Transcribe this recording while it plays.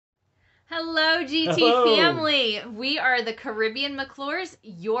Hello, GT Hello. family. We are the Caribbean McClures,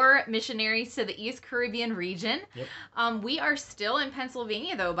 your missionaries to the East Caribbean region. Yep. We are still in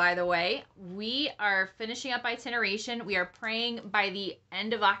Pennsylvania, though, by the way. We are finishing up itineration. We are praying by the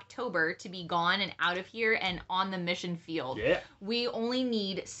end of October to be gone and out of here and on the mission field. Yeah. We only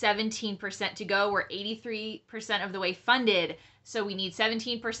need 17% to go. We're 83% of the way funded. So we need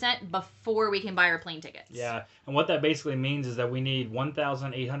 17% before we can buy our plane tickets. Yeah, and what that basically means is that we need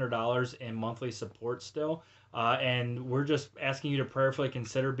 $1,800 in monthly support still, and we're just asking you to prayerfully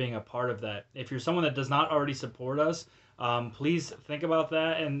consider being a part of that. If you're someone that does not already support us, please think about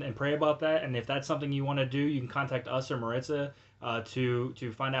that and pray about that. And if that's something you want to do, you can contact us or Maritza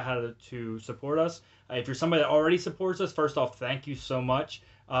to find out how to support us. If you're somebody that already supports us, first off, thank you so much.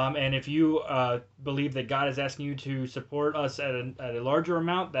 And if you believe that God is asking you to support us at a larger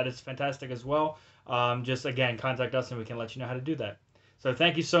amount, that is fantastic as well. Just again, contact us and we can let you know how to do that. So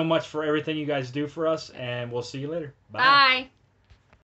thank you so much for everything you guys do for us, and we'll see you later. Bye.